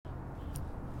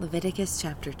Leviticus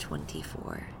chapter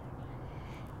 24.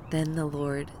 Then the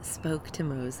Lord spoke to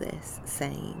Moses,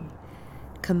 saying,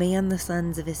 Command the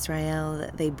sons of Israel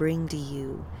that they bring to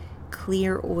you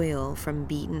clear oil from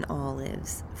beaten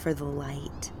olives for the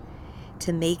light,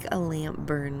 to make a lamp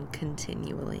burn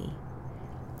continually.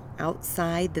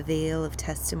 Outside the veil of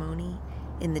testimony,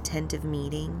 in the tent of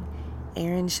meeting,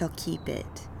 Aaron shall keep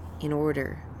it in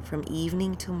order from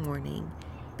evening till morning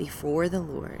before the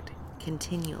Lord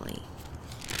continually.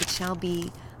 It shall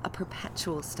be a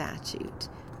perpetual statute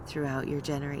throughout your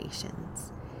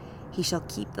generations. He shall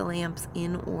keep the lamps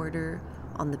in order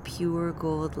on the pure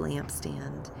gold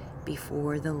lampstand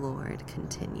before the Lord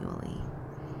continually.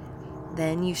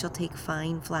 Then you shall take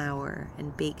fine flour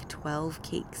and bake 12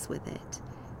 cakes with it.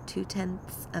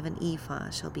 2/10 of an ephah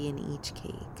shall be in each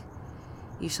cake.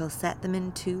 You shall set them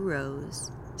in 2 rows,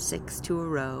 6 to a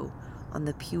row, on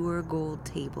the pure gold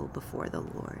table before the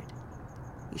Lord.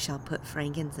 You shall put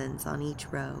frankincense on each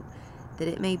row, that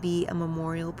it may be a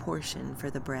memorial portion for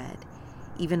the bread,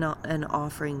 even an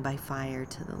offering by fire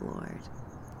to the Lord.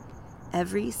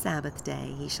 Every Sabbath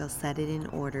day he shall set it in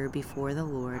order before the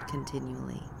Lord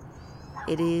continually.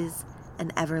 It is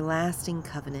an everlasting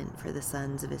covenant for the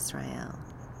sons of Israel.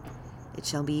 It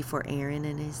shall be for Aaron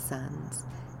and his sons,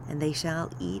 and they shall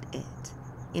eat it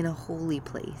in a holy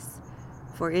place,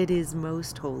 for it is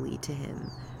most holy to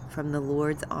him. From the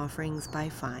Lord's offerings by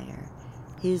fire,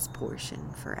 his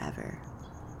portion forever.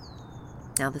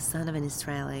 Now the son of an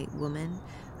Israelite woman,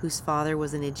 whose father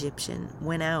was an Egyptian,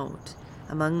 went out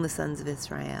among the sons of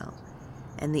Israel,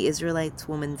 and the Israelite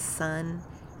woman's son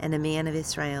and a man of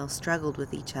Israel struggled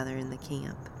with each other in the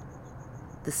camp.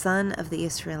 The son of the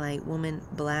Israelite woman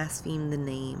blasphemed the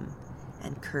name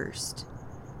and cursed,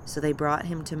 so they brought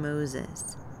him to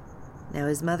Moses. Now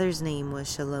his mother's name was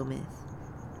Shelomith,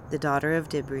 the daughter of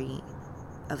Dibri,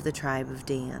 of the tribe of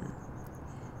Dan.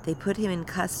 They put him in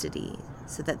custody,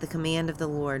 so that the command of the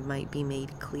Lord might be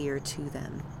made clear to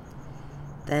them.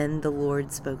 Then the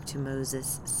Lord spoke to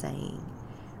Moses, saying,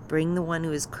 Bring the one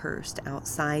who is cursed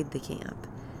outside the camp,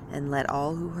 and let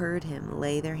all who heard him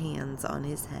lay their hands on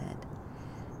his head.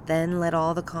 Then let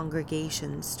all the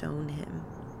congregation stone him.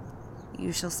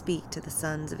 You shall speak to the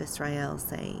sons of Israel,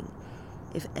 saying,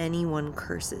 If anyone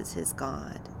curses his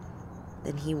God,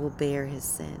 then he will bear his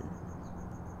sin.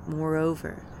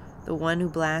 Moreover, the one who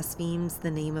blasphemes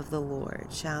the name of the Lord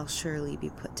shall surely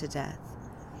be put to death.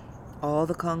 All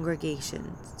the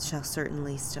congregation shall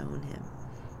certainly stone him,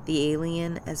 the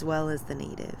alien as well as the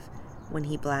native, when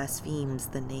he blasphemes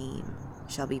the name,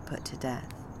 shall be put to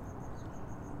death.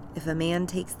 If a man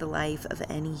takes the life of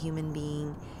any human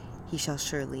being, he shall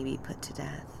surely be put to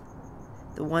death.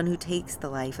 The one who takes the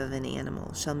life of an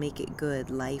animal shall make it good,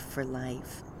 life for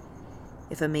life.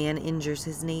 If a man injures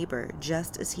his neighbor,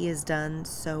 just as he has done,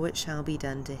 so it shall be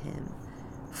done to him.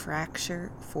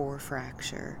 Fracture for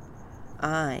fracture,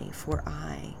 eye for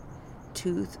eye,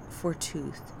 tooth for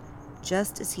tooth.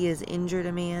 Just as he has injured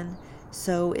a man,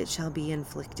 so it shall be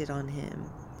inflicted on him.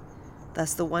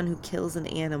 Thus the one who kills an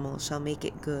animal shall make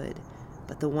it good,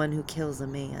 but the one who kills a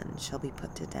man shall be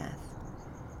put to death.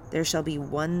 There shall be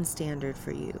one standard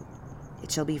for you.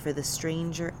 It shall be for the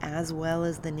stranger as well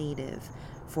as the native,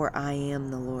 for I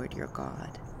am the Lord your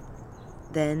God.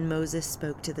 Then Moses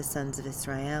spoke to the sons of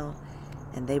Israel,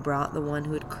 and they brought the one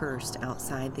who had cursed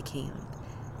outside the camp,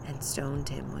 and stoned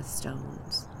him with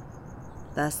stones.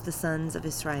 Thus the sons of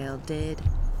Israel did,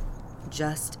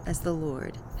 just as the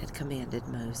Lord had commanded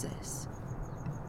Moses.